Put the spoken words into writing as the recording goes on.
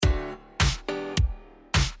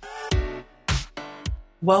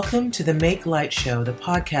Welcome to the Make Light Show, the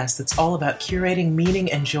podcast that's all about curating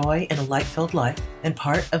meaning and joy in a light-filled life and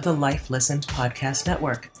part of the Life Listened podcast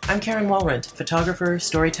network. I'm Karen Walrent, photographer,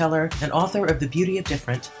 storyteller, and author of The Beauty of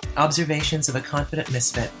Different, Observations of a Confident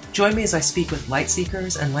Misfit. Join me as I speak with light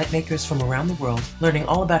seekers and light makers from around the world, learning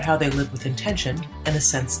all about how they live with intention and a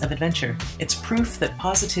sense of adventure. It's proof that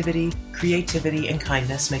positivity, creativity, and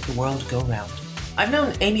kindness make the world go round. I've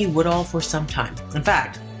known Aimee Woodall for some time. In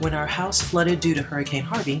fact, when our house flooded due to Hurricane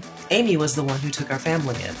Harvey, Aimee was the one who took our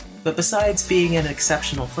family in. But besides being an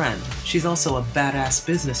exceptional friend, she's also a badass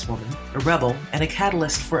businesswoman, a rebel, and a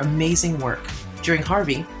catalyst for amazing work. During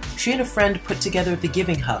Harvey, she and a friend put together the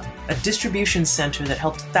Giving Hub, a distribution center that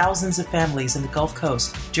helped thousands of families in the Gulf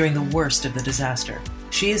Coast during the worst of the disaster.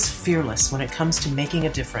 She is fearless when it comes to making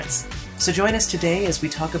a difference. So join us today as we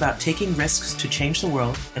talk about taking risks to change the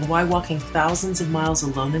world and why walking thousands of miles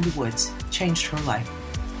alone in the woods changed her life.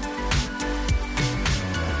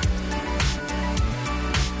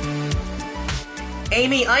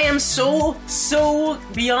 Aimee, I am so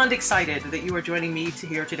beyond excited that you are joining me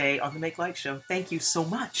here today on the Make Light Show. Thank you so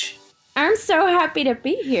much. I'm so happy to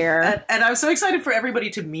be here. And I'm so excited for everybody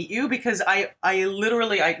to meet you because I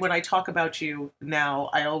literally, when I talk about you now,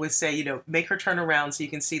 I always say, make her turn around so you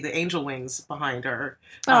can see the angel wings behind her.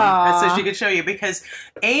 So she can show you, because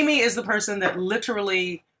Aimee is the person that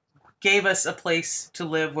literally gave us a place to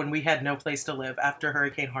live when we had no place to live after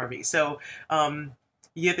Hurricane Harvey. So,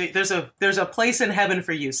 there's a place in heaven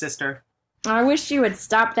for you, sister. I wish you would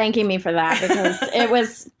stop thanking me for that, because it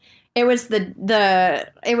was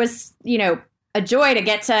a joy to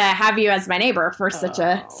get to have you as my neighbor for such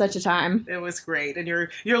a time. It was great, and your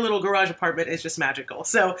little garage apartment is just magical.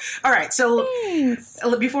 So, all right, so Thanks.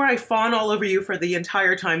 Before I fawn all over you for the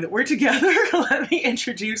entire time that we're together, let me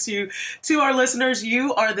introduce you to our listeners.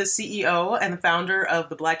 You are the CEO and the founder of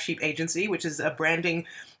the Black Sheep Agency, which is a branding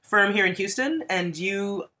firm here in Houston, and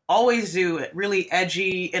you always do really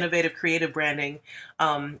edgy, innovative, creative branding,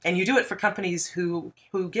 and you do it for companies who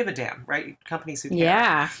give a damn, right? Companies who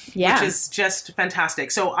care, yeah, which is just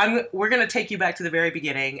fantastic. So we're going to take you back to the very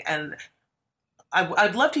beginning, and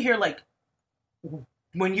I'd love to hear, like,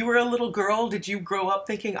 when you were a little girl, did you grow up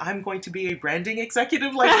thinking, I'm going to be a branding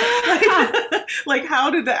executive? Like how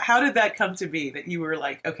did that come to be, that you were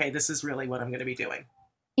like, okay, this is really what I'm going to be doing?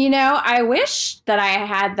 I wish that I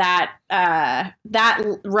had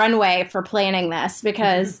that runway for planning this,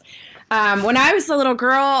 because when I was a little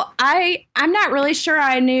girl, I'm not really sure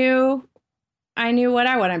I knew what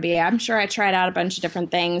I want to be. I'm sure I tried out a bunch of different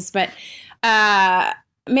things, but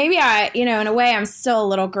maybe in a way, I'm still a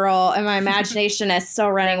little girl and my imagination is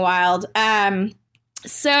still running wild.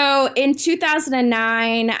 So in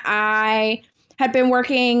 2009, I had been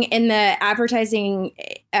working in the advertising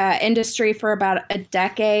industry for about a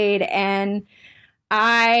decade, and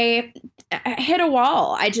I hit a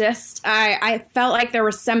wall. I felt like there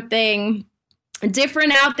was something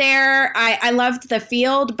different out there. I loved the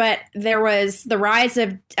field, but there was the rise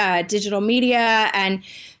of digital media and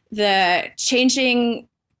the changing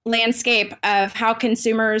landscape of how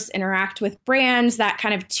consumers interact with brands. That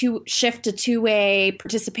kind of shift to two-way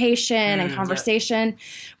participation and conversation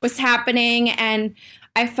was happening, and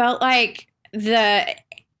I felt like the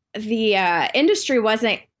industry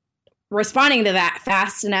wasn't responding to that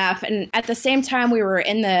fast enough. And at the same time, we were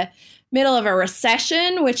in the middle of a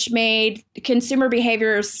recession, which made consumer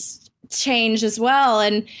behaviors change as well,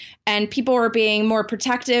 and people were being more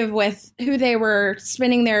protective with who they were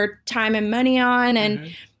spending their time and money on,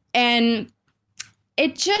 and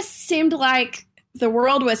it just seemed like the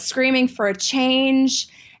world was screaming for a change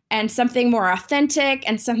and something more authentic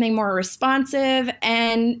and something more responsive.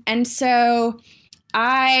 And so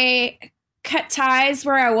I cut ties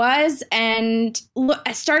where I was and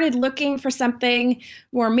I started looking for something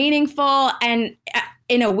more meaningful. And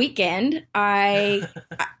in a weekend, I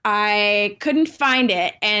couldn't find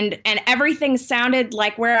it, and everything sounded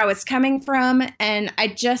like where I was coming from, and I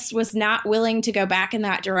just was not willing to go back in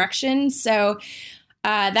that direction. So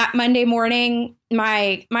that Monday morning,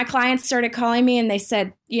 my clients started calling me, and they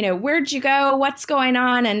said, where'd you go? What's going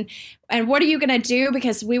on? And what are you going to do?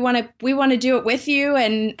 Because we want to do it with you,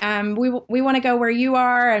 and we want to go where you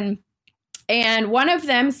are. And one of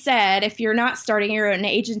them said, if you're not starting your own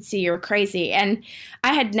agency, you're crazy. And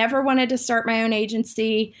I had never wanted to start my own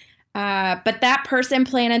agency, but that person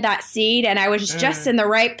planted that seed, and I was just in the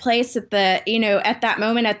right place at that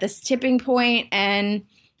moment, at this tipping point. And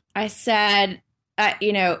I said,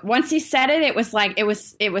 once he said it, it was like it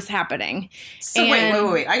was happening. So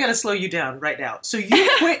wait. I got to slow you down right now. So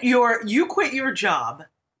you quit your job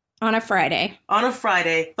On a Friday. On a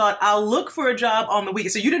Friday, thought I'll look for a job on the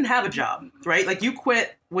weekend. So you didn't have a job, right? Like you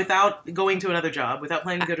quit without going to another job, without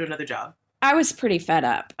planning to go to another job. I was pretty fed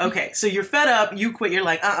up. Okay, so you're fed up, you quit, you're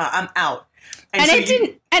like, I'm out. And so it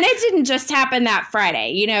didn't just happen that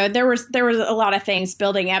Friday. You know, there was a lot of things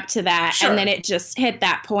building up to that. Sure. And then it just hit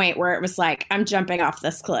that point where it was like, I'm jumping off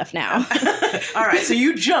this cliff now. All right. So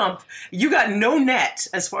you jump, you got no net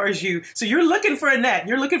as far as so you're looking for a net,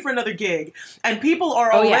 you're looking for another gig, and people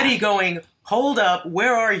are already going, hold up,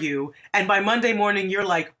 where are you? And by Monday morning, you're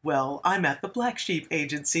like, well, I'm at the Black Sheep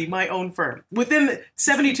Agency, my own firm, within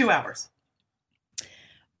 72 hours.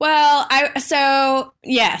 Well,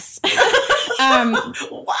 yes.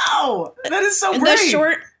 Wow, that is so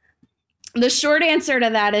brave. The short answer to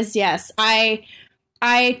that is yes. I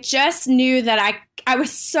just knew that I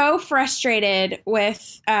was so frustrated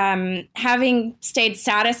with having stayed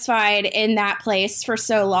satisfied in that place for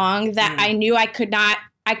so long that I knew I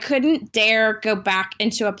couldn't dare go back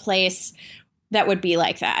into a place that would be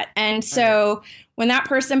like that. And so when that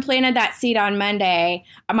person planted that seed on Monday,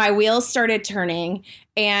 my wheels started turning,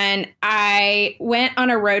 and I went on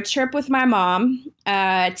a road trip with my mom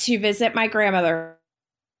to visit my grandmother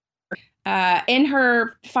in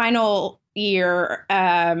her final year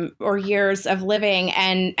or years of living,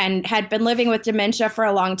 and had been living with dementia for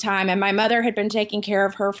a long time. And my mother had been taking care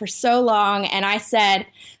of her for so long. And I said,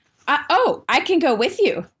 I can go with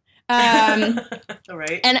you. All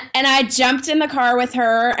right. And I jumped in the car with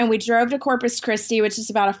her, and we drove to Corpus Christi, which is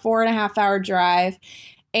about a 4.5 hour drive.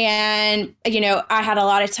 And, you know, I had a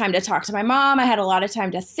lot of time to talk to my mom. I had a lot of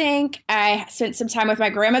time to think. I spent some time with my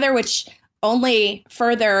grandmother, which only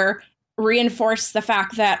further reinforced the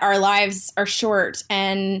fact that our lives are short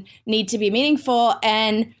and need to be meaningful.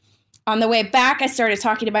 And on the way back, I started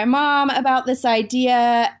talking to my mom about this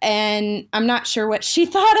idea, and I'm not sure what she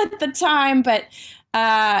thought at the time, but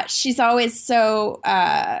she's always so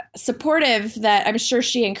supportive that I'm sure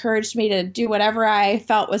she encouraged me to do whatever I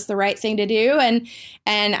felt was the right thing to do. And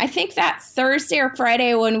I think that Thursday or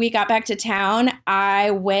Friday when we got back to town,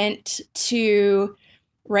 I went to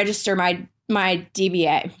register my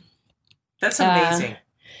DBA. That's amazing.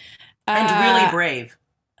 And really brave.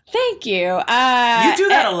 Thank you. You do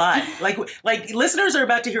that a lot. Like listeners are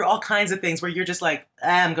about to hear all kinds of things where you're just like,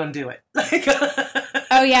 I'm going to do it.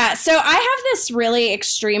 Oh, yeah. So I have this really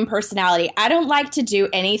extreme personality. I don't like to do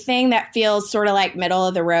anything that feels sort of like middle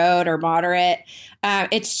of the road or moderate.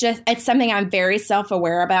 It's something I'm very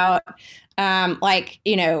self-aware about.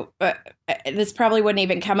 This probably wouldn't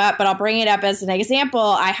even come up, but I'll bring it up as an example.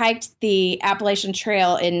 I hiked the Appalachian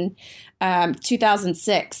Trail in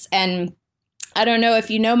 2006, and I don't know if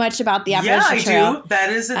you know much about the Appalachian Trail. Yeah, I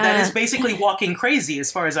do. That is basically walking crazy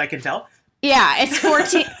as far as I can tell. Yeah, it's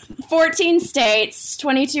 14 states,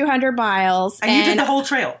 2,200 miles. And you did the whole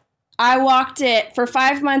trail. I walked it for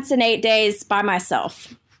 5 months and 8 days by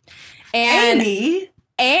myself. And Aimee?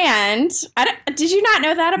 And did you not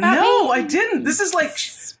know that about me? No, I didn't. This is like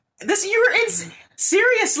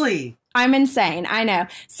seriously. I'm insane. I know.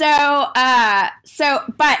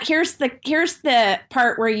 But here's the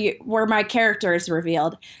part where my character is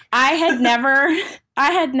revealed. I had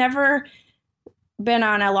never been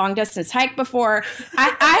on a long distance hike before.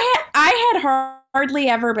 I had hardly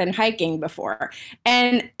ever been hiking before,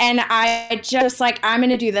 and I just like, I'm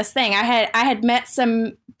going to do this thing. I had met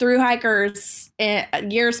some thru hikers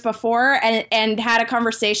years before and had a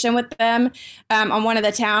conversation with them on one of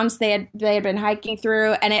the towns they had been hiking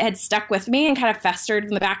through, and it had stuck with me and kind of festered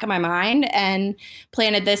in the back of my mind and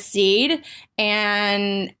planted this seed,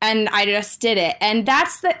 and I just did it. And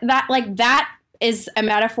that is a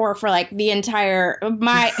metaphor for like the entire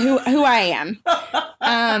who I am.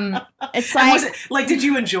 It's like, was it, like, did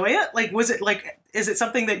you enjoy it? Like, was it like, is it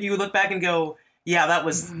something that you look back and go, yeah, that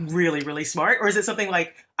was really, really smart? Or is it something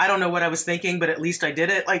like, I don't know what I was thinking, but at least I did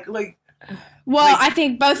it? Well, I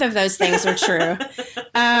think both of those things are true.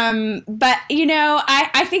 But, you know,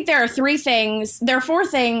 I think there are 3 things. There are 4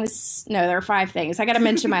 things. No, there are 5 things. I got to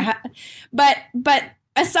mention but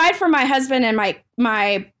aside from my husband and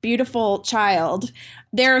my beautiful child,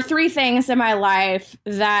 there are 3 things in my life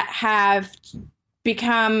that have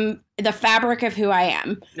become the fabric of who I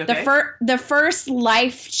am. Okay. The first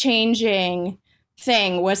life-changing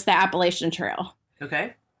thing was the Appalachian Trail.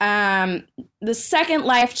 Okay. The second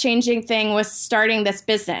life-changing thing was starting this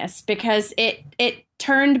business, because it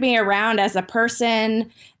turned me around as a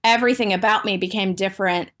person. Everything about me became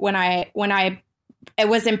different when I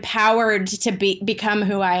was empowered to become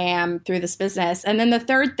who I am through this business. And then the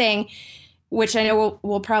third thing, which I know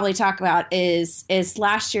we'll probably talk about, is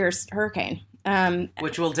last year's hurricane.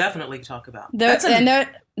 Which we'll definitely talk about.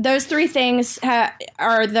 those three things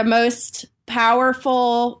are the most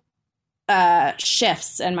powerful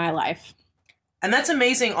shifts in my life. And that's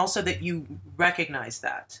amazing also that you recognize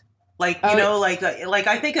that. Like, you know, like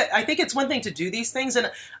I think it's one thing to do these things.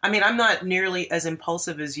 And I mean, I'm not nearly as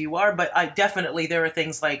impulsive as you are, but there are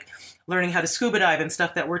things like learning how to scuba dive and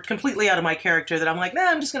stuff that were completely out of my character that I'm like, nah,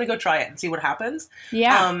 I'm just going to go try it and see what happens.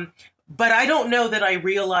 Yeah. But I don't know that I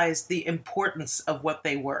realized the importance of what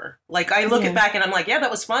they were. Like, I look back and I'm like, yeah,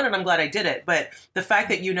 that was fun and I'm glad I did it. But the fact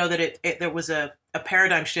that you know that there was a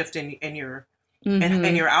paradigm shift in your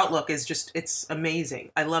and your outlook is just, it's amazing.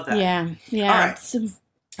 I love that. Yeah. Yeah. All right.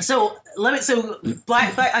 So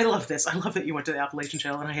I love this. I love that you went to the Appalachian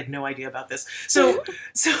Trail and I had no idea about this. So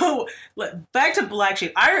back to Black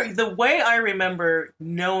Sheep. The way I remember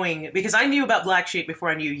knowing, because I knew about Black Sheep before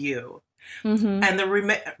I knew you. Mm-hmm. And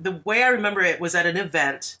the way I remember it was at an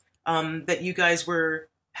event that you guys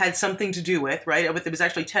had something to do with, right? It was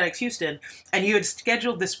actually TEDx Houston, and you had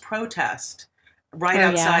scheduled this protest right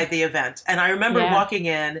outside the event. And I remember walking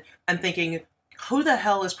in and thinking, who the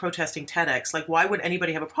hell is protesting TEDx? Like, why would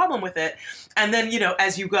anybody have a problem with it? And then, you know,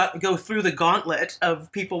 as you go through the gauntlet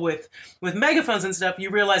of people with megaphones and stuff, you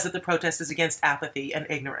realize that the protest is against apathy and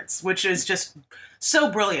ignorance, which is just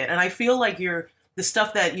so brilliant. And I feel like the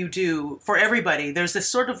stuff that you do for everybody, there's this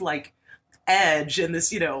sort of like edge and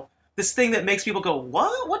this, you know, this thing that makes people go,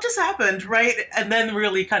 what just happened? Right. And then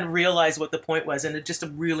really kind of realize what the point was. And it's just a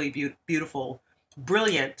really beautiful,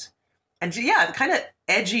 brilliant, and kind of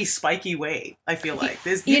edgy, spiky way, I feel like.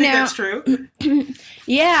 Do you think that's true?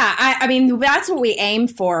 Yeah. I mean, that's what we aim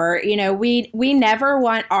for. You know, we never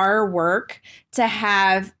want our work to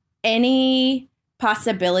have any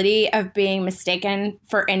possibility of being mistaken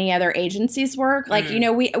for any other agency's work. Like, you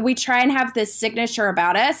know, we try and have this signature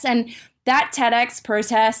about us. And that TEDx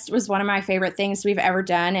protest was one of my favorite things we've ever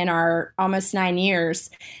done in our almost 9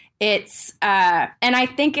 years. It's, and I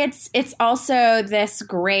think it's also this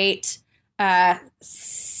great,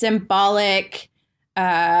 symbolic,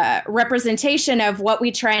 representation of what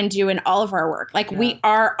we try and do in all of our work. Like, we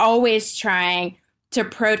are always trying to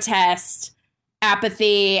protest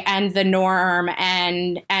apathy and the norm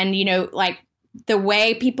and, you know, like the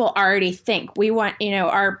way people already think. We want, you know,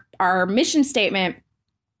 our mission statement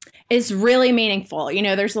is really meaningful. You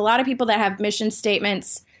know, there's a lot of people that have mission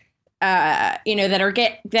statements, you know, that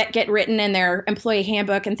get written in their employee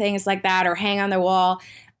handbook and things like that, or hang on the wall.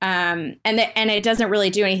 And it doesn't really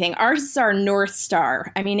do anything. Ours is our North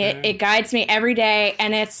Star. I mean, it guides me every day,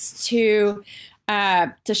 and it's to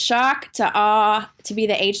shock, to awe, to be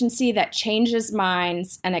the agency that changes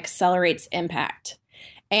minds and accelerates impact.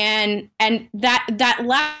 And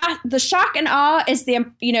the shock and awe is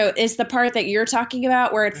the part that you're talking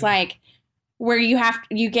about, where it's like, where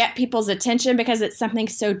you get people's attention because it's something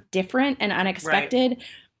so different and unexpected. Right.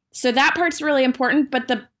 So that part's really important. But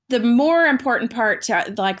the more important part,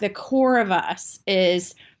 to like the core of us,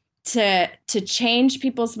 is to change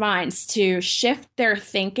people's minds, to shift their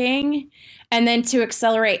thinking, and then to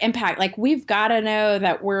accelerate impact. Like, we've got to know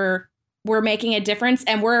that we're making a difference,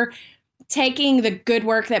 and we're taking the good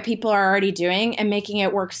work that people are already doing and making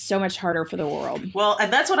it work so much harder for the world. Well,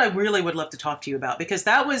 and that's what I really would love to talk to you about, because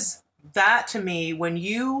that to me, when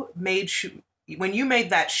you made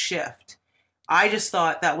that shift, I just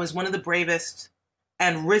thought that was one of the bravest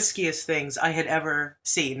and riskiest things I had ever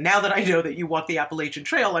seen. Now that I know that you walk the Appalachian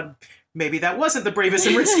Trail, and maybe that wasn't the bravest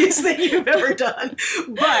and riskiest thing you've ever done,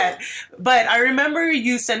 but I remember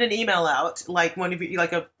you sent an email out, like one of you,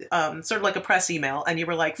 like a sort of like a press email, and you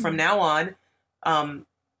were like, from now on,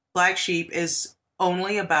 Black Sheep is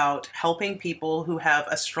only about helping people who have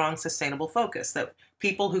a strong, sustainable focus, that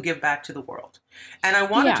people who give back to the world. And I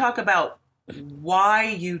want to talk about why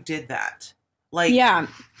you did that. Like,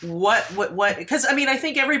 what, because I mean, I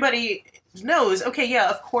think everybody knows, okay, yeah,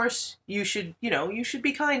 of course you should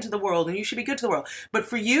be kind to the world and you should be good to the world. But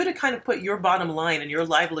for you to kind of put your bottom line and your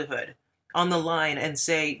livelihood on the line and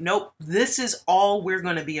say, nope, this is all we're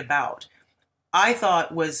going to be about, I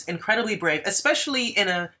thought was incredibly brave, especially in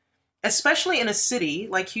a city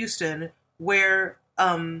like Houston, where,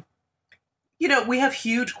 you know, we have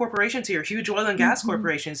huge corporations here, huge oil and gas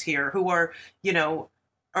corporations here, who are, you know,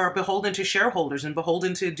 are beholden to shareholders and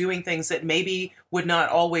beholden to doing things that maybe would not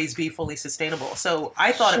always be fully sustainable. So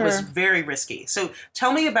I thought it was very risky. So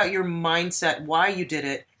tell me about your mindset, why you did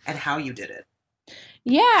it and how you did it.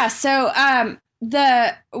 Yeah. So,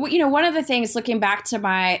 one of the things, looking back to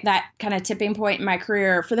that kind of tipping point in my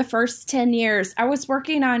career, for the first 10 years, I was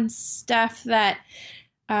working on stuff that,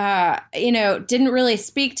 didn't really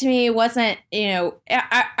speak to me. Wasn't,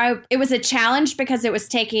 it was a challenge because it was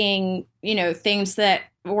taking, things that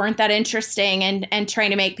weren't that interesting and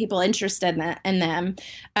trying to make people interested in them.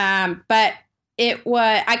 But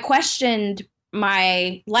I questioned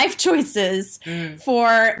my life choices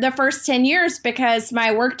for the first 10 years because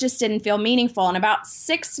my work just didn't feel meaningful. And about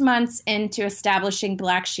 6 months into establishing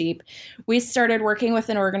Black Sheep, we started working with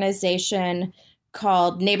an organization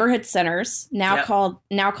called Neighborhood Centers, now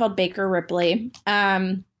called Baker Ripley.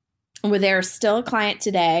 Where they're still a client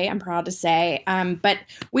today, I'm proud to say. But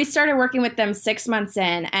we started working with them 6 months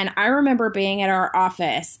in. And I remember being at our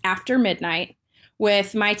office after midnight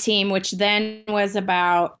with my team, which then was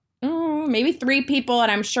about maybe 3 people.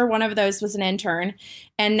 And I'm sure one of those was an intern.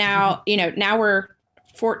 And now, now we're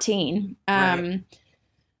 14. Right.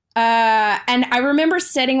 And I remember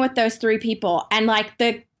sitting with those 3 people and like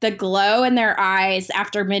the glow in their eyes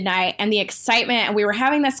after midnight and the excitement. And we were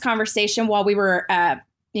having this conversation while we were,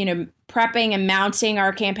 prepping and mounting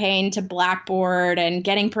our campaign to Blackboard and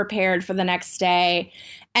getting prepared for the next day.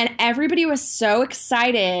 And everybody was so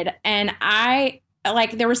excited. And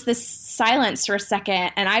there was this silence for a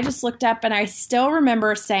second. And I just looked up and I still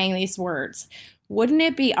remember saying these words. Wouldn't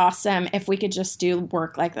it be awesome if we could just do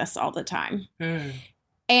work like this all the time?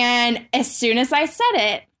 And as soon as I said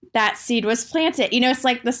it, that seed was planted. It's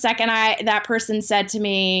like the second that person said to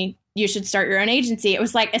me, you should start your own agency. It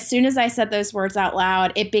was like, as soon as I said those words out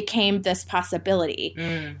loud, it became this possibility.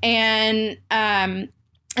 And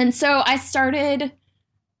so I started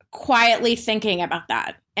quietly thinking about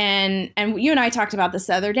that. And you and I talked about this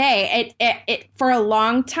the other day. It for a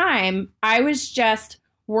long time, I was just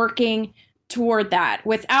working toward that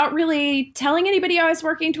without really telling anybody I was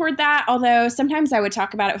working toward that. Although sometimes I would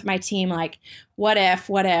talk about it with my team, like, what if?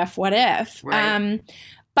 Right.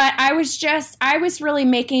 But I was really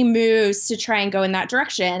making moves to try and go in that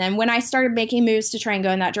direction. And when I started making moves to try and go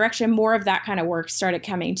in that direction, more of that kind of work started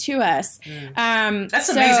coming to us. That's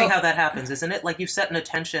amazing how that happens, isn't it? Like you set an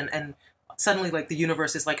intention and suddenly like the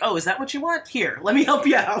universe is like, oh, is that what you want? Here, let me help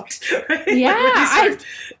you out. Right? Yeah,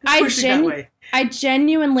 I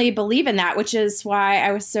genuinely believe in that, which is why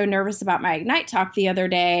I was so nervous about my Ignite talk the other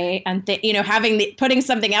day. And, putting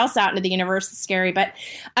something else out into the universe is scary.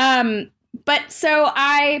 But so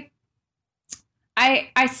I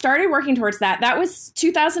started working towards that. That was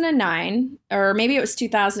 2009, or maybe it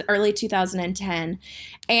was early 2010.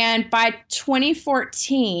 And by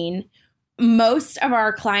 2014, most of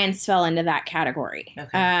our clients fell into that category.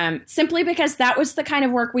 Okay. Simply because that was the kind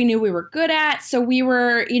of work we knew we were good at. So we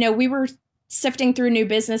were sifting through new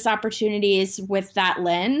business opportunities with that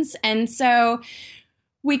lens. And so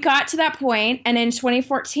we got to that point, and in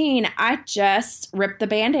 2014, I just ripped the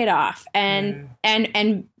Band-Aid off and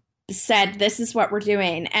said, this is what we're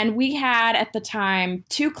doing. And we had, at the time,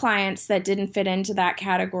 2 clients that didn't fit into that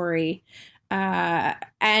category.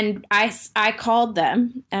 And I called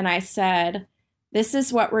them and I said, this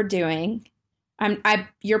is what we're doing.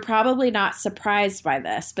 You're probably not surprised by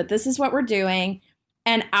this, but this is what we're doing.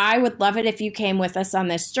 And I would love it if you came with us on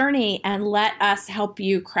this journey and let us help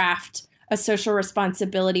you craft a social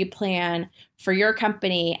responsibility plan for your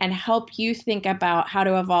company and help you think about how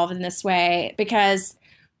to evolve in this way, because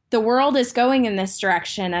the world is going in this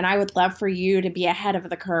direction and I would love for you to be ahead of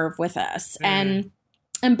the curve with us. And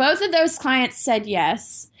both of those clients said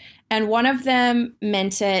yes. And one of them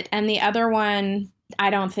meant it. And the other one,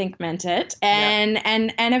 I don't think meant it. And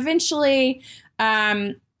eventually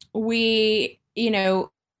we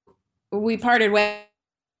parted ways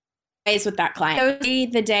with that client.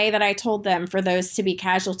 The day that I told them for those to be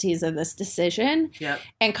casualties of this decision,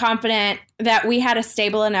 and confident that we had a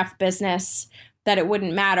stable enough business that it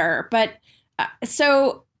wouldn't matter. But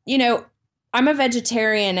I'm a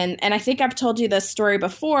vegetarian, and I think I've told you this story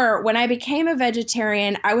before. When I became a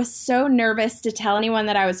vegetarian, I was so nervous to tell anyone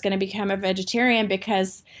that I was going to become a vegetarian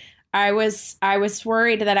because I was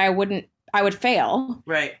worried that I would fail.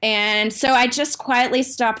 Right. And so I just quietly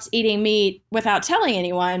stopped eating meat without telling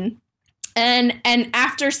anyone. And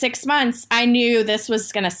after 6 months, I knew this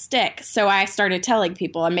was going to stick. So I started telling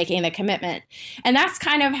people and making the commitment. And that's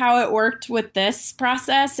kind of how it worked with this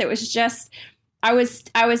process. It was just, I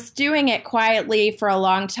was doing it quietly for a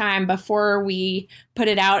long time before we put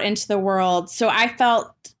it out into the world. So I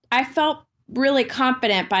felt really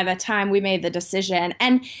confident by the time we made the decision.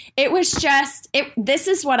 And it was just, this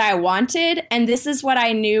is what I wanted. And this is what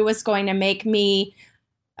I knew was going to make me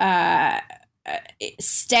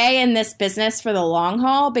stay in this business for the long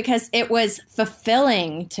haul, because it was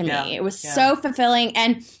fulfilling to me. Yeah, it was so fulfilling.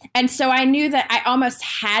 And so I knew that I almost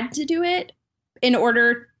had to do it in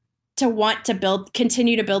order to want to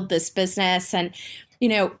continue to build this business. And,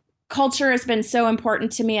 culture has been so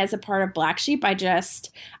important to me as a part of Black Sheep.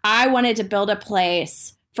 I wanted to build a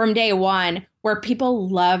place from day one where people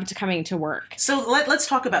loved coming to work. So let's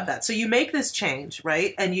talk about that. So you make this change,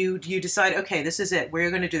 right? And you decide, okay, this is it.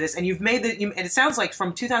 We're going to do this. And you've made and it sounds like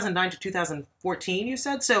from 2009 to 2014, you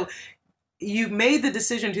said. So you made the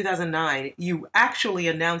decision in 2009. You actually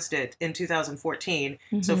announced it in 2014.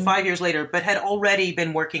 Mm-hmm. So 5 years later, but had already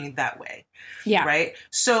been working that way. Yeah. Right.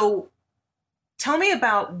 So tell me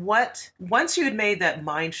about once you had made that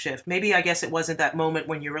mind shift, maybe I guess it wasn't that moment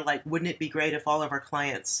when you were like, wouldn't it be great if all of our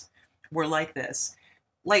clients were like this?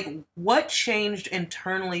 Like, what changed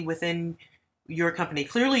internally within your company?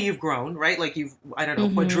 Clearly you've grown, right? Like you've, I don't know,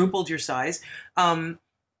 mm-hmm. quadrupled your size.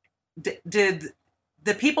 Did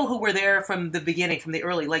the people who were there from the beginning, from the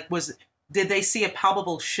early, did they see a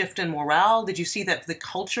palpable shift in morale? Did you see that the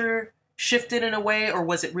culture shifted in a way, or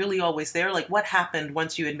was it really always there? Like, what happened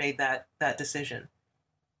once you had made that decision?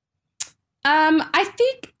 I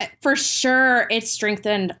think for sure it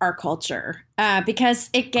strengthened our culture because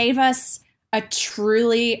it gave us a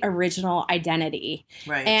truly original identity.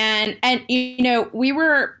 Right. And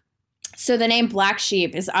so the name Black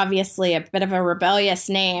Sheep is obviously a bit of a rebellious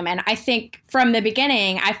name. And I think from the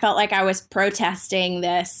beginning, I felt like I was protesting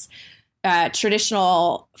this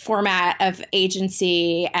traditional format of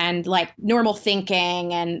agency and like normal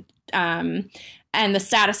thinking and the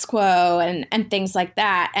status quo and things like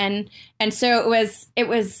that. And so it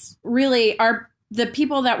was really the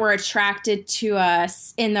people that were attracted to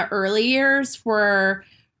us in the early years were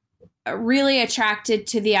really attracted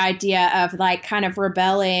to the idea of like kind of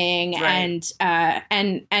rebelling. Right.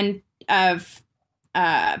 and of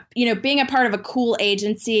being a part of a cool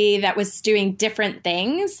agency that was doing different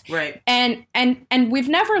things. Right. And we've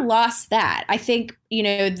never lost that. I think,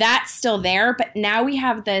 that's still there, but now we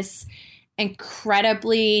have this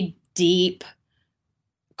incredibly deep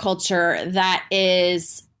culture that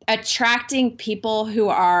is attracting people who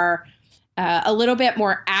are a little bit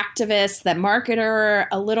more activist than marketer,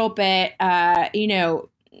 a little bit,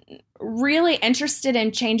 really interested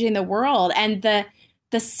in changing the world. And the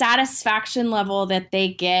satisfaction level that they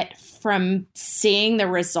get from seeing the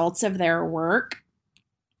results of their work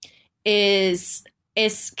is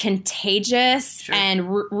contagious. Sure. And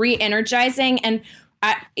re-energizing. And,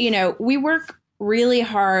 we work really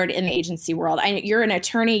hard in the agency world. You're an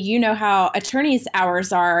attorney. You know how attorneys'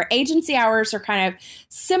 hours are. Agency hours are kind of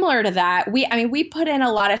similar to that. We put in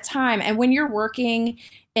a lot of time. And when you're working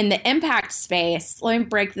in the impact space, let me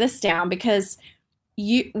break this down because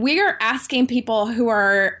we are asking people who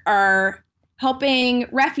are helping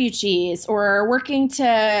refugees or working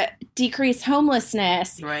to decrease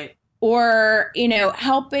homelessness. Right. Or,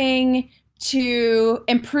 helping to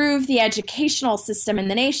improve the educational system in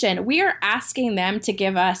the nation. We are asking them to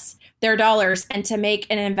give us their dollars and to make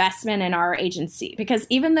an investment in our agency. Because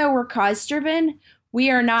even though we're cause-driven, we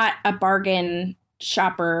are not a bargain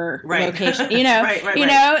shopper location,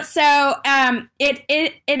 right. So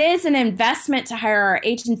it is an investment to hire our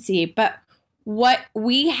agency. But what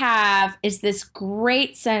we have is this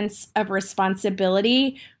great sense of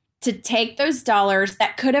responsibility to take those dollars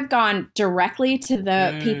that could have gone directly to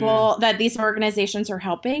the people that these organizations are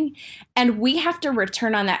helping. And we have to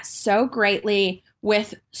return on that so greatly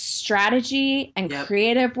with strategy and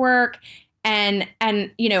creative work and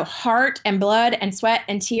heart and blood and sweat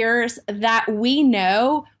and tears that we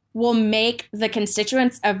know will make the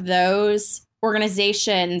constituents of those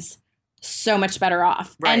organizations so much better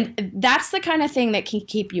off. Right. And that's the kind of thing that can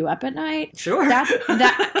keep you up at night. Sure. That's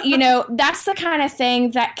the kind of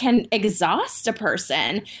thing that can exhaust a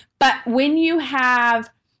person. But when you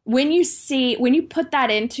put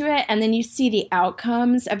that into it and then you see the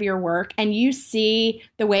outcomes of your work and you see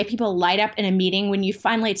the way people light up in a meeting when you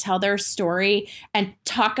finally tell their story and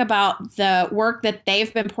talk about the work that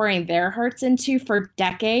they've been pouring their hearts into for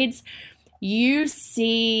decades, you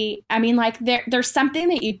see, there's something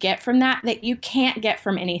that you get from that you can't get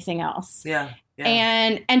from anything else. Yeah.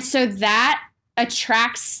 And so that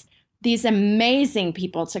attracts these amazing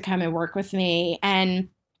people to come and work with me. And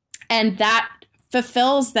that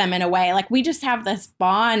fulfills them in a way. Like we just have this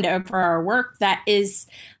bond over our work that is,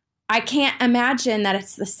 I can't imagine that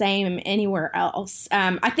it's the same anywhere else.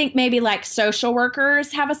 I think maybe like social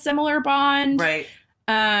workers have a similar bond. Right.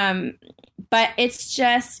 But the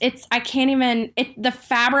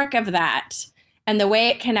fabric of that and the way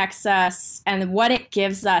it connects us and what it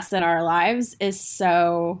gives us in our lives is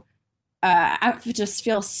so, I just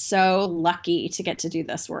feel so lucky to get to do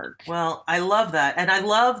this work. Well, I love that. And I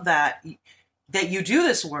love that you do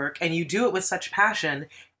this work and you do it with such passion.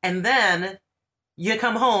 And then you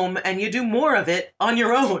come home and you do more of it on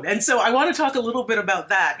your own. And so I want to talk a little bit about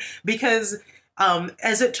that because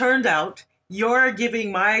as it turned out, your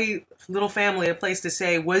giving my little family a place to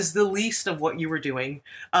stay was the least of what you were doing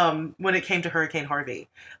when it came to Hurricane Harvey.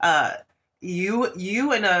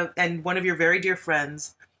 You and one of your very dear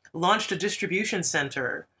friends launched a distribution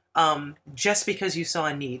center just because you saw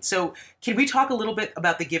a need. So can we talk a little bit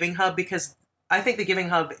about the Giving Hub? Because I think the Giving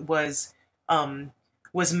Hub was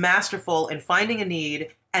masterful in finding a need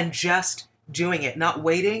and just doing it, not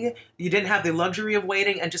waiting. You didn't have the luxury of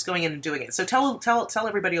waiting and just going in and doing it. So tell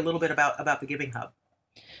everybody a little bit about the Giving Hub.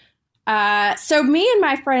 So me and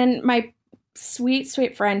my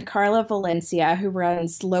sweet friend Carla Valencia, who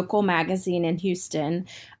runs Local Magazine in Houston,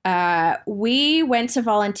 we went to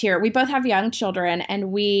volunteer. We both have young children,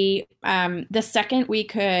 and we the second we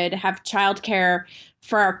could have childcare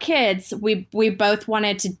for our kids, we both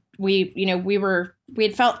wanted to. We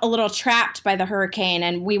had felt a little trapped by the hurricane,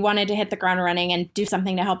 and we wanted to hit the ground running and do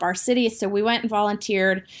something to help our city. So we went and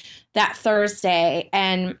volunteered that Thursday.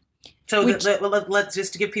 And so let's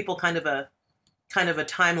just to give people kind of a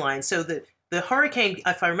timeline. So the hurricane,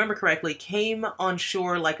 if I remember correctly, came on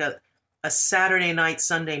shore like a Saturday night,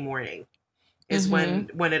 Sunday morning is when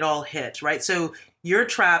it all hit, right? So you're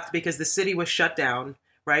trapped because the city was shut down,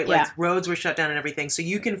 right? Like roads were shut down and everything. So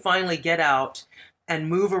you can finally get out and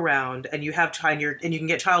move around, and you have time, and you can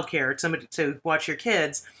get childcare, somebody to watch your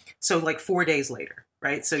kids. So like 4 days later,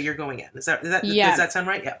 right? So you're going in. Does that sound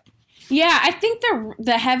right? Yeah. Yeah, I think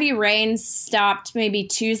the heavy rains stopped maybe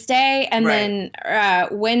Tuesday, and then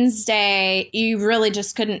Wednesday you really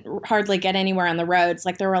just couldn't hardly get anywhere on the roads.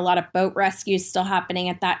 Like there were a lot of boat rescues still happening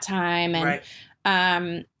at that time,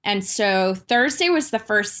 and and so Thursday was the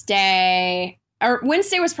first day. Or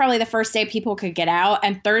Wednesday was probably the first day people could get out,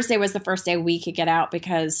 and Thursday was the first day we could get out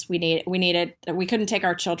because we couldn't take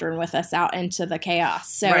our children with us out into the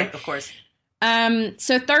chaos. So, right, of course.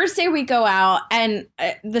 So Thursday we go out, and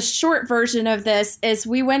the short version of this is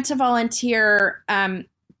we went to volunteer, and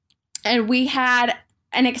we had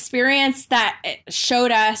an experience that showed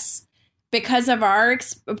us because of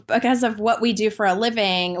what we do for a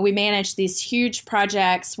living. We manage these huge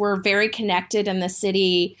projects. We're very connected in the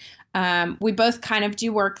city. We both kind of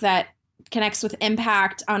do work that connects with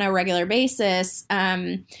impact on a regular basis.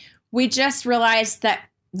 We just realized that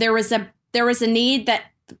there was a need that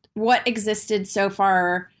what existed so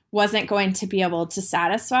far wasn't going to be able to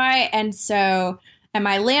satisfy. And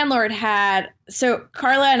my landlord so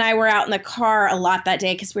Carla and I were out in the car a lot that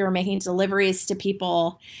day because we were making deliveries to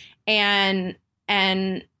people, and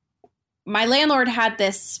my landlord had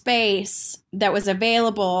this space that was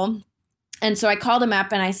available. And so I called him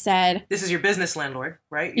up and I said, "This is your business landlord,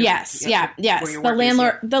 right?" Yes.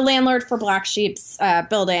 The landlord for Black Sheep's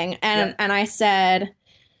building. And I said,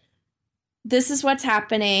 "This is what's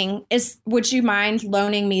happening. Would you mind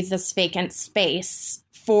loaning me this vacant space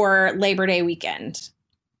for Labor Day weekend?"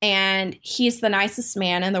 And he's the nicest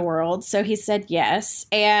man in the world. So he said yes.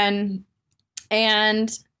 And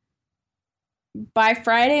by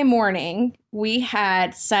Friday morning, we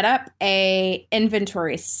had set up a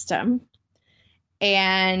inventory system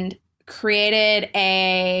and created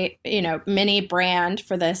a, mini brand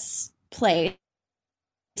for this place.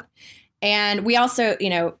 And we also,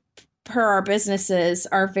 per our businesses,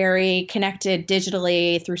 are very connected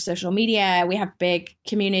digitally through social media. We have big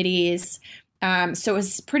communities. So it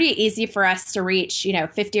was pretty easy for us to reach,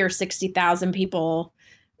 50 or 60,000 people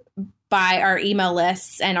by our email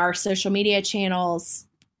lists and our social media channels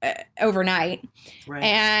overnight. Right.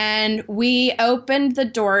 And we opened the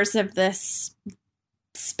doors of this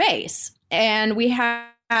space, and we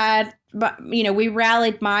we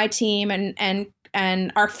rallied my team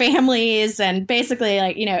and our families, and basically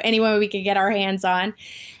anyone we could get our hands on,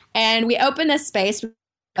 and we opened this space,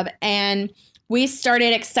 and we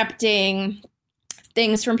started accepting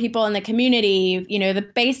things from people in the community. The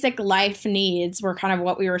basic life needs were kind of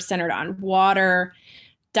what we were centered on: water,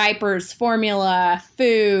 diapers, formula,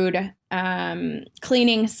 food,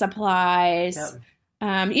 cleaning supplies. Yep.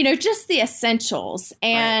 Just the essentials.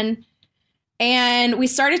 And we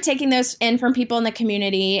started taking those in from people in the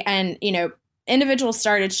community, and, individuals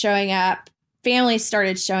started showing up, families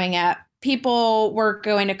started showing up, people were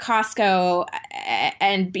going to Costco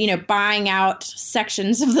and, buying out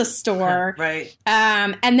sections of the store. Right.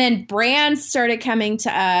 And then brands started coming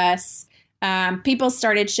to us. People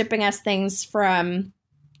started shipping us things from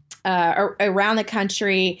around the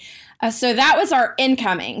country. So that was our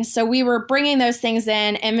incoming. So we were bringing those things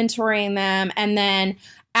in, inventorying them, and then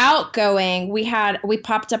outgoing. We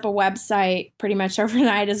popped up a website pretty much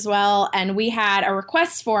overnight as well, and we had a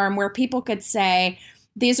request form where people could say,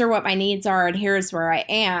 "These are what my needs are, and here's where I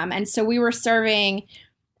am." And so we were serving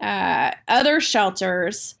other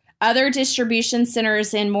shelters other distribution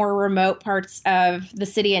centers in more remote parts of the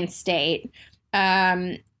city and state,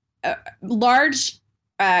 large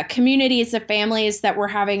communities of families that were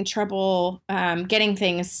having trouble getting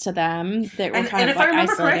things to them. That were and if I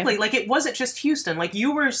remember isolated. correctly, like it wasn't just Houston. Like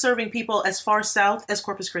you were serving people as far south as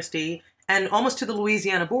Corpus Christi and almost to the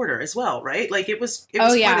Louisiana border as well, right? Like it was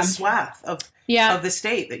quite a swath of the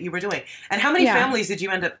state that you were doing. And how many families did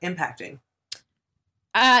you end up impacting?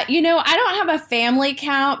 I don't have a family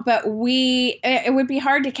count, but it would be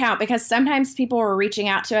hard to count because sometimes people were reaching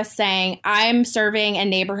out to us saying, I'm serving a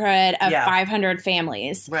neighborhood of 500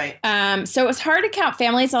 families. Right. So it was hard to count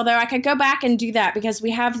families, although I could go back and do that because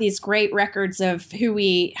we have these great records of who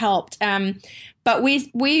we helped. But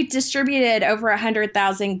we distributed over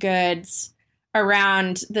 100,000 goods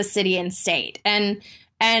around the city and state.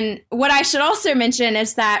 And what I should also mention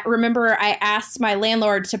is that, remember, I asked my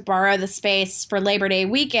landlord to borrow the space for Labor Day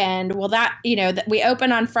weekend. Well, that we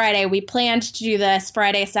opened on Friday. We planned to do this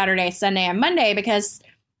Friday, Saturday, Sunday, and Monday because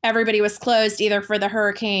everybody was closed either for the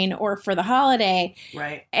hurricane or for the holiday.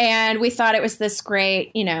 Right. And we thought it was this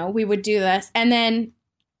great, we would do this. And then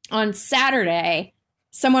on Saturday,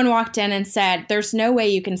 someone walked in and said, there's no way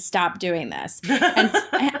you can stop doing this.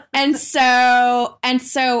 And so,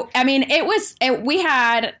 I mean, we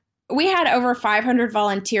had over 500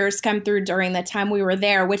 volunteers come through during the time we were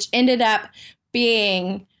there, which ended up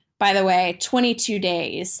being, by the way, 22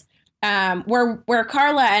 days, where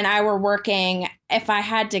Carla and I were working, if I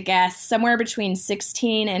had to guess, somewhere between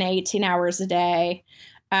 16 and 18 hours a day.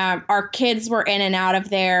 Our kids were in and out of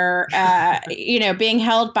there, being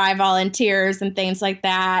held by volunteers and things like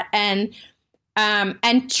that. And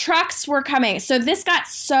trucks were coming. So this got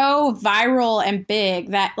so viral and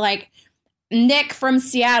big that like Nick from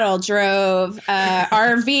Seattle drove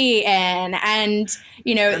RV in, and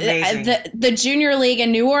the Junior League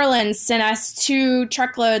in New Orleans sent us 2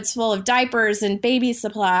 truckloads full of diapers and baby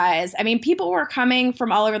supplies. I mean, people were coming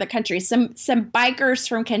from all over the country. Some bikers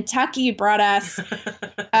from Kentucky brought us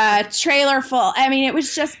a trailer full. I mean, it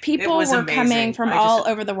was just people were amazing. Coming from all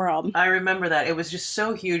over the world. I remember that. It was just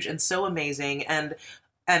so huge and so amazing, and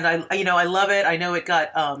I love it. I know it got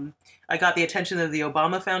I got the attention of the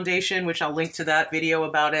Obama Foundation, which I'll link to that video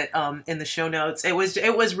about it in the show notes. It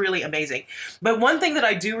was really amazing. But one thing that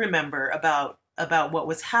I do remember about what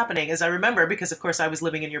was happening is I remember, because of course I was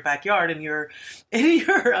living in your backyard in your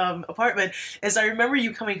apartment, is I remember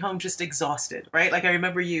you coming home just exhausted, right? Like I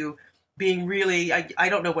remember you being really, I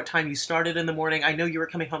don't know what time you started in the morning. I know you were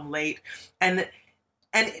coming home late, and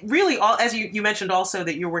really, as you mentioned also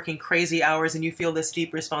that you're working crazy hours and you feel this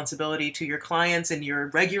deep responsibility to your clients and your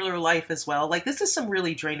regular life as well. Like this is some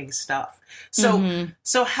really draining stuff.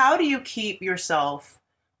 So how do you keep yourself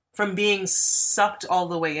from being sucked all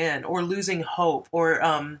the way in or losing hope or,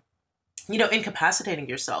 incapacitating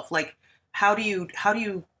yourself? Like how do you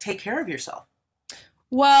take care of yourself?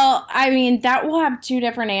 Well, I mean, that will have 2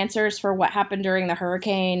 different answers for what happened during the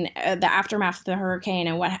hurricane, the aftermath of the hurricane,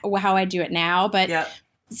 and how I do it now. But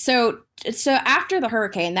so after the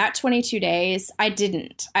hurricane, that 22 days, I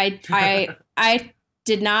didn't. I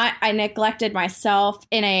did not. I neglected myself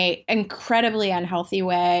in a incredibly unhealthy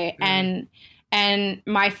way, and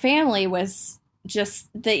my family was just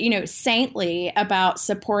saintly about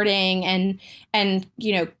supporting and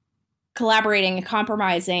collaborating and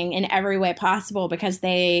compromising in every way possible because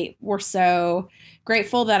they were so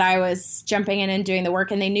grateful that I was jumping in and doing the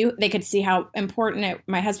work, and they could see how important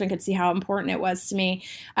my husband could see how important it was to me.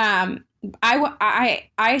 I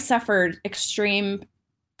suffered extreme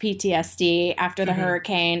PTSD after the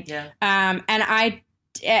hurricane. Yeah.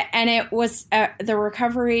 And it was the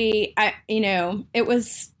recovery, it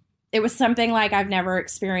was something like I've never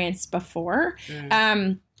experienced before.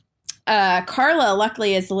 Carla,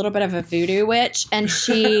 luckily, is a little bit of a voodoo witch, and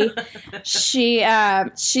she's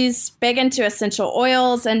big into essential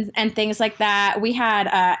oils and things like that. We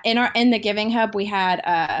had in the Giving Hub, we had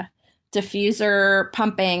a diffuser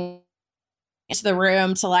pumping into the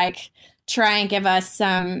room to like try and give us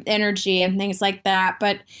some energy and things like that.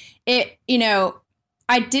 But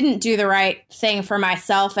I didn't do the right thing for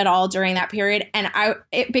myself at all during that period. And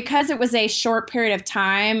because it was a short period of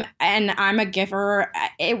time and I'm a giver,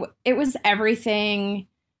 it was everything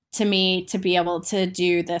to me to be able to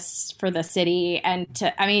do this for the city. And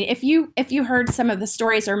if you heard some of the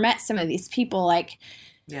stories or met some of these people, like,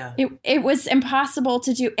 yeah, it was impossible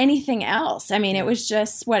to do anything else. I mean, it was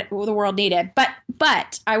just what the world needed.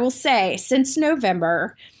 But I will say, since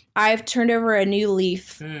November, I've turned over a new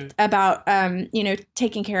leaf about,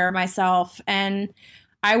 taking care of myself. And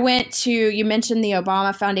I went to, you mentioned the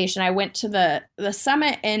Obama Foundation. I went to the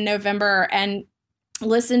summit in November, and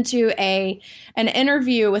listened to an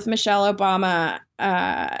interview with Michelle Obama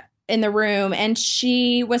in the room, and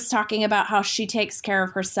she was talking about how she takes care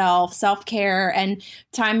of herself, self-care and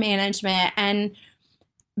time management. And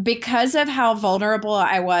because of how vulnerable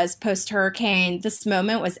I was post-hurricane, this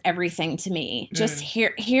moment was everything to me. Just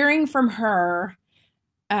hearing from her,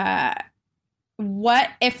 what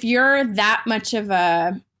if you're that much of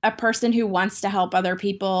a person who wants to help other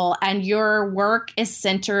people, and your work is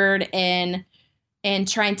centered in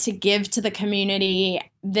trying to give to the community,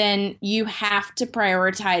 then you have to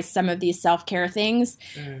prioritize some of these self-care things,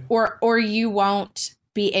 or you won't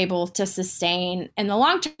be able to sustain in the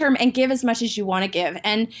long term and give as much as you want to give.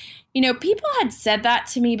 And, people had said that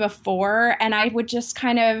to me before, and I would just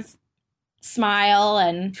kind of smile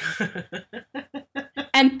and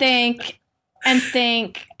think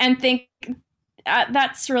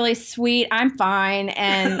that's really sweet. I'm fine.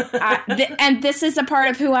 And and this is a part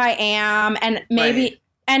of who I am. And maybe,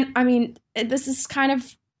 and I mean, this is kind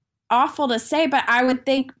of awful to say, but I would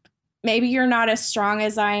think maybe you're not as strong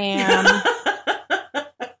as I am.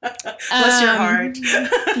 Bless your heart.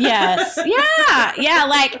 Yes. Yeah.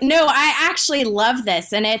 Like, no, I actually love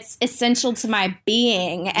this, and it's essential to my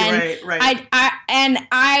being. And right.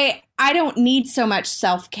 I don't need so much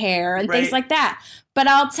self-care and things like that. But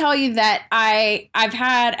I'll tell you that I've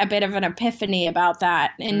had a bit of an epiphany about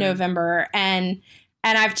that in November, and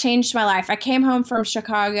I've changed my life. I came home from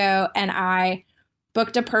Chicago, and I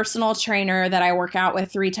booked a personal trainer that I work out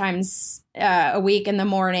with 3 times a week in the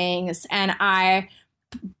mornings, and I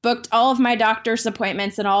booked all of my doctor's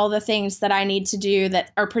appointments and all the things that I need to do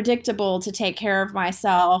that are predictable to take care of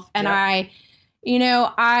myself. And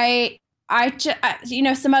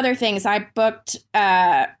some other things. I booked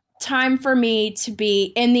time for me to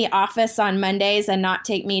be in the office on Mondays and not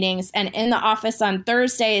take meetings, and in the office on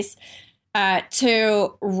Thursdays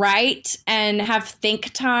to write and have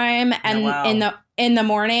think time, and in the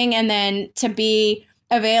morning, and then to be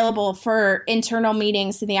available for internal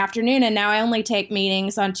meetings in the afternoon. And now I only take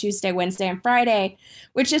meetings on Tuesday, Wednesday, and Friday,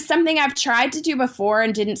 which is something I've tried to do before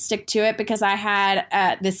and didn't stick to it because I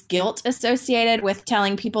had this guilt associated with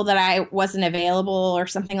telling people that I wasn't available or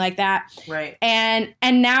something like that. Right. And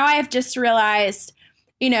now I've just realized,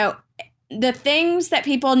 the things that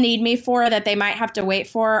people need me for that they might have to wait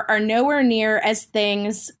for are nowhere near as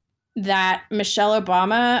things that Michelle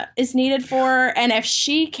Obama is needed for. And if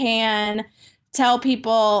she can tell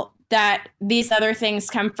people that these other things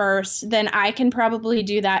come first, then I can probably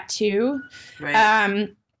do that too.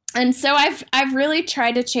 Right. And so I've really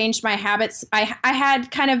tried to change my habits. I had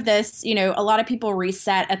kind of this, a lot of people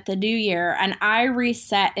reset at the new year, and I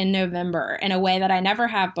reset in November in a way that I never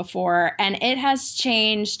have before. And it has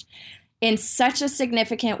changed in such a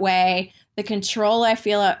significant way. The control I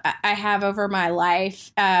feel I have over my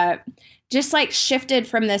life, just like shifted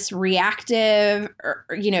from this reactive,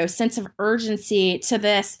 sense of urgency to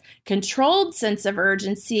this controlled sense of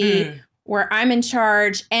urgency where I'm in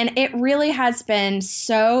charge. And it really has been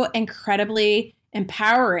so incredibly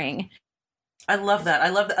empowering. I love that. I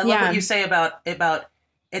love what you say about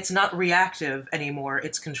it's not reactive anymore.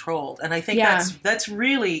 It's controlled. And I think that's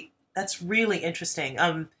really interesting.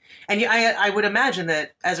 And I would imagine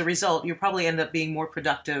that as a result, you probably end up being more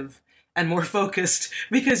productive and more focused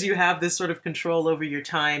because you have this sort of control over your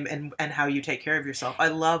time and how you take care of yourself. I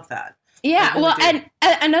love that. Yeah. Well, and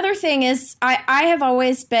another thing is I have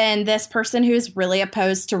always been this person who's really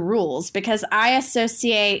opposed to rules because I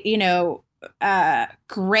associate,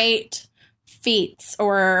 great feats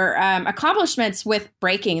or accomplishments with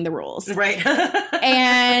breaking the rules. Right.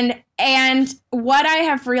 and what I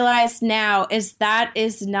have realized now is that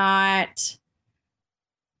is not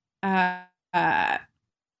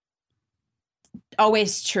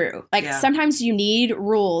always true. Like sometimes you need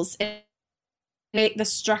rules and make the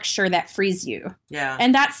structure that frees you. Yeah.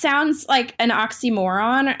 And that sounds like an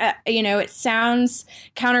oxymoron. It sounds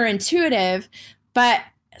counterintuitive, but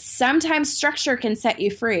sometimes structure can set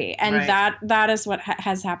you free. And that is what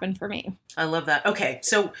has happened for me. I love that. Okay.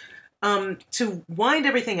 So to wind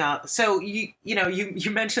everything out. So you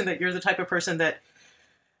mentioned that you're the type of person that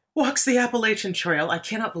walks the Appalachian Trail. I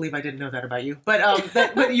cannot believe I didn't know that about you. But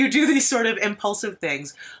but you do these sort of impulsive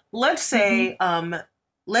things. Let's say I'm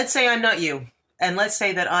not you, and let's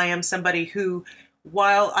say that I am somebody who,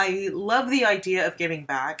 while I love the idea of giving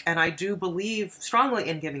back, and I do believe strongly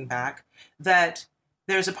in giving back, that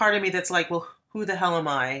there's a part of me that's like, well, who the hell am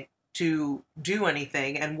I to do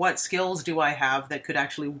anything, and what skills do I have that could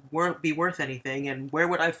actually be worth anything, and where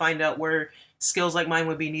would I find out where skills like mine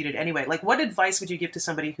would be needed anyway? Like, what advice would you give to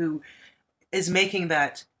somebody who is making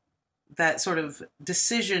that sort of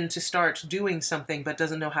decision to start doing something but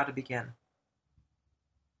doesn't know how to begin?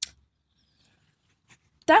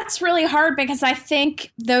 that's really hard because I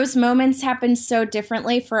think those moments happen so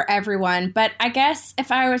differently for everyone. But I guess if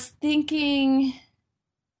I was thinking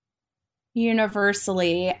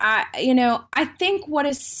universally, I think what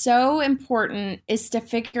is so important is to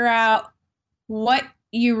figure out what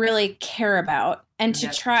you really care about and to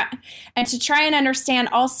try and understand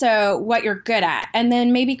also what you're good at, and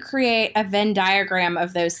then maybe create a Venn diagram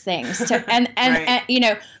of those things to and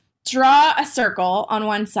draw a circle on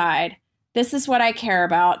one side. This is what I care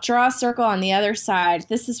about. Draw a circle on the other side.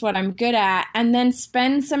 This is what I'm good at. And then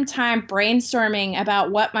spend some time brainstorming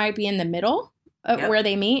about what might be in the middle of where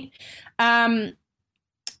they meet. I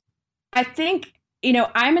think,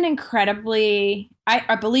 I'm an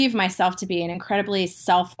I believe myself to be an incredibly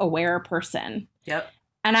self-aware person. Yep.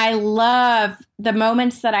 And I love the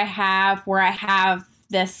moments that I have where I have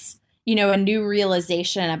this, a new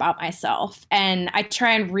realization about myself. And I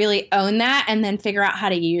try and really own that and then figure out how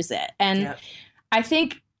to use it. And I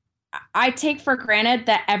think I take for granted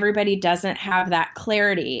that everybody doesn't have that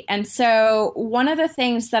clarity. And so one of the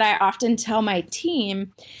things that I often tell my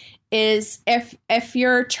team is if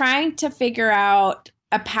you're trying to figure out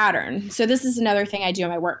a pattern. So this is another thing I do in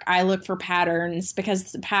my work. I look for patterns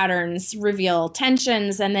because the patterns reveal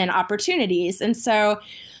tensions and then opportunities. And so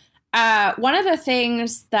one of the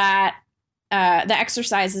things that the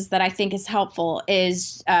exercises that I think is helpful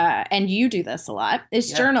is, and you do this a lot,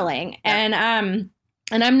 is journaling. Yeah.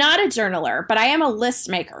 And I'm not a journaler, but I am a list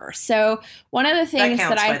maker. So one of the things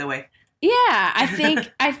that counts, by the way. Yeah, I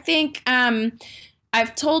think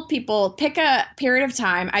I've told people pick a period of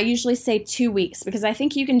time. I usually say 2 weeks because I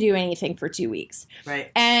think you can do anything for 2 weeks. Right.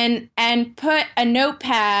 And put a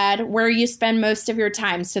notepad where you spend most of your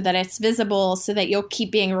time so that it's visible, so that you'll keep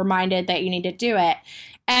being reminded that you need to do it.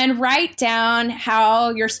 And write down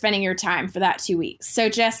how you're spending your time for that 2 weeks. So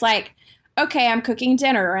just like, okay, I'm cooking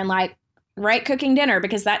dinner, and like write cooking dinner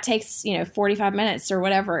because that takes, 45 minutes or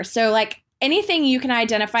whatever. So like anything you can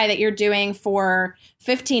identify that you're doing for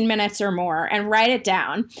 15 minutes or more, and write it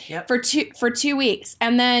down for 2 weeks.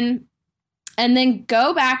 And then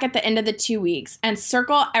go back at the end of the 2 weeks and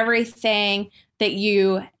circle everything that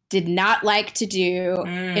you did not like to do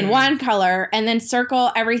in one color, and then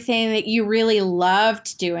circle everything that you really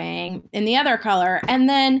loved doing in the other color. And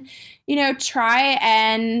then, try,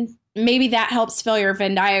 and maybe that helps fill your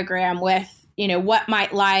Venn diagram with, what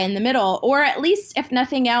might lie in the middle, or at least if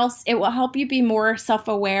nothing else, it will help you be more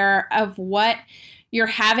self-aware of what you're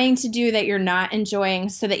having to do that you're not enjoying,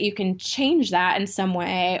 so that you can change that in some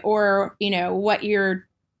way, or, what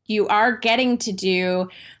you are getting to do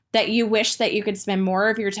that you wish that you could spend more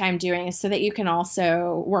of your time doing, so that you can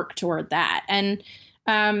also work toward that. And,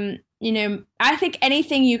 I think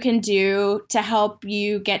anything you can do to help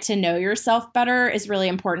you get to know yourself better is really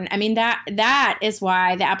important. I mean, that is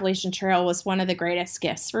why the Appalachian Trail was one of the greatest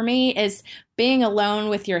gifts for me, is being alone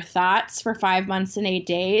with your thoughts for 5 months and 8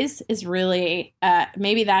 days is really,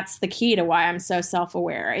 maybe that's the key to why I'm so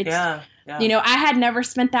self-aware. It's, I had never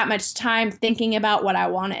spent that much time thinking about what I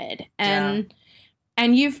wanted. And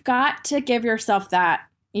you've got to give yourself that.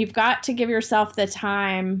 You've got to give yourself the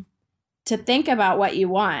time to think about what you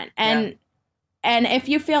want. And if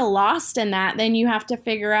you feel lost in that, then you have to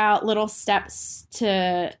figure out little steps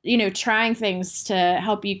to, trying things to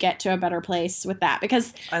help you get to a better place with that.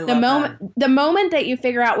 Because the moment that you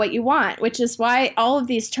figure out what you want, which is why all of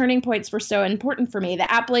these turning points were so important for me.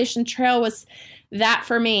 The Appalachian Trail was that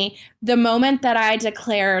for me. The moment that I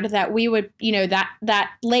declared that we would,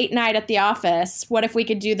 that late night at the office, what if we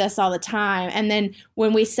could do this all the time? And then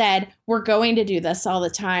when we said, we're going to do this all the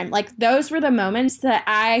time, like those were the moments that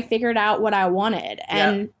I figured out what I wanted.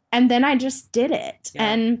 And then I just did it.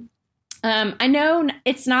 Yeah. And I know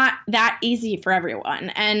it's not that easy for everyone.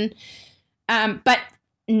 And, but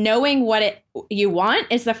knowing what you want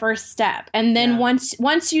is the first step. And then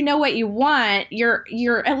once you know what you want,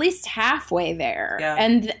 you're at least halfway there. Yeah.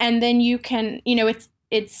 And then you can,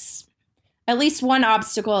 it's at least one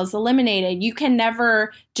obstacle is eliminated. You can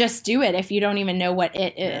never just do it if you don't even know what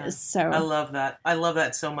it is. So I love that. I love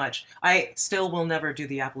that so much. I still will never do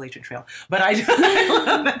the Appalachian Trail, but I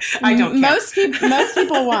love that. I don't care. Most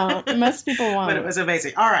people won't. Most people won't. But it was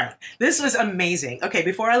amazing. All right. This was amazing. Okay.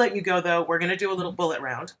 Before I let you go though, we're going to do a little bullet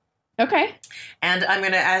round. Okay. And I'm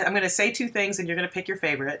going to say two things and you're going to pick your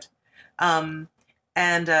favorite.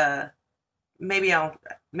 Maybe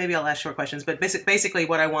I'll ask short questions, but basically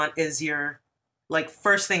what I want is your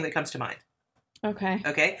first thing that comes to mind. Okay.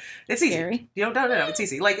 Okay. It's easy. Scary. No, it's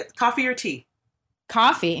easy. Like coffee or tea?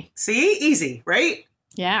 Coffee. See? Easy, right?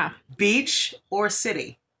 Yeah. Beach or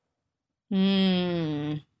city?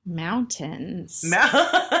 Mountains.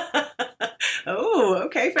 Oh,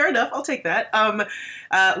 okay, fair enough. I'll take that.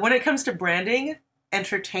 When it comes to branding,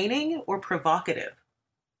 entertaining or provocative?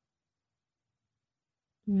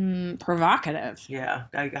 Provocative. Yeah,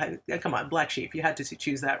 come on, black sheep. You had to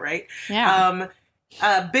choose that, right? Yeah.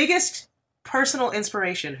 Biggest personal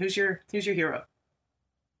inspiration. Who's your hero?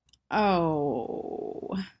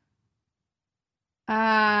 Oh.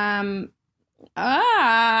 I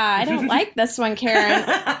don't like this one, Karen.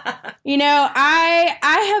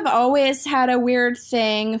 I have always had a weird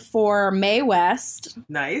thing for Mae West.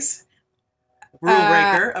 Nice. Rule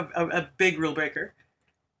breaker, a big rule breaker.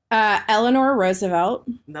 Eleanor Roosevelt.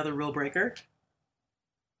 Another rule breaker.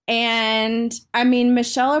 And I mean,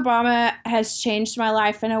 Michelle Obama has changed my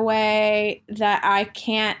life in a way that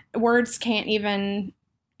words can't even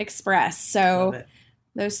express. So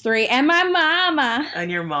those three, and my mama.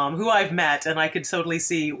 And your mom, who I've met, and I could totally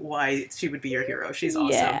see why she would be your hero. She's awesome.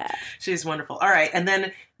 Yeah. She's wonderful. All right, and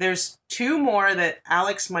then there's two more that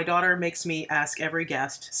Alex, my daughter, makes me ask every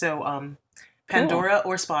guest. So Pandora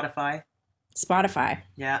or Spotify? Spotify.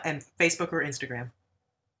 Yeah, and Facebook or Instagram?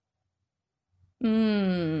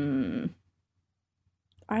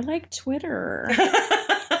 I like Twitter.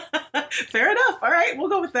 Fair enough. All right, we'll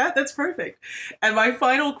go with that. That's perfect. And my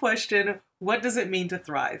final question, what does it mean to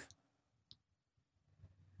thrive?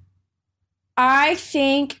 I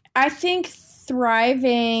think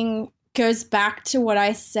thriving goes back to what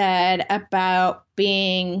I said about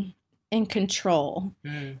being in control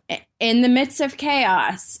in the midst of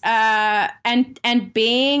chaos, and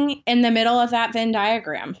being in the middle of that Venn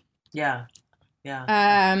diagram. Yeah.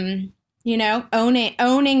 Yeah.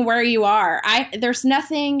 Owning where you are. There's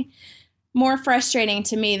nothing more frustrating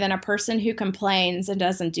to me than a person who complains and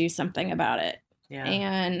doesn't do something about it. Yeah.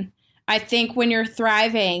 And I think when you're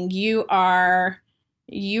thriving, you are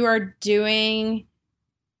doing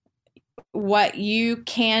what you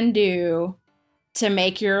can do to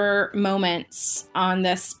make your moments on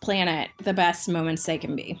this planet the best moments they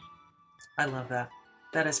can be. I love that.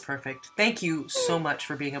 That is perfect. Thank you so much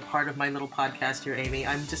for being a part of my little podcast here, Aimee.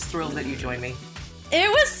 I'm just thrilled that you joined me. It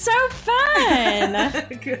was so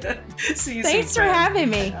fun. Good. See you soon. Thanks for having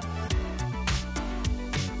me.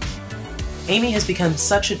 Aimee has become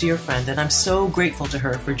such a dear friend, and I'm so grateful to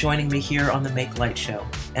her for joining me here on the Make Light Show.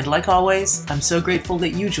 And like always, I'm so grateful that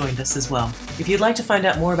you joined us as well. If you'd like to find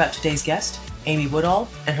out more about today's guest, Aimee Woodall,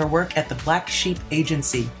 and her work at the Black Sheep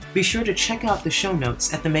Agency, be sure to check out the show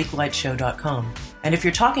notes at themakelightshow.com. And if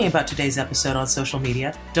you're talking about today's episode on social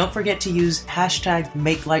media, don't forget to use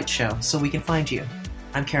 #MakeLightShow so we can find you.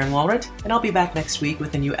 I'm Karen Walrent, and I'll be back next week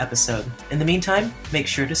with a new episode. In the meantime, make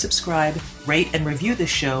sure to subscribe, rate, and review this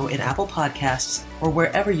show in Apple Podcasts or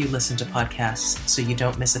wherever you listen to podcasts so you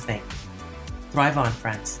don't miss a thing. Thrive on,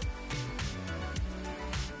 friends.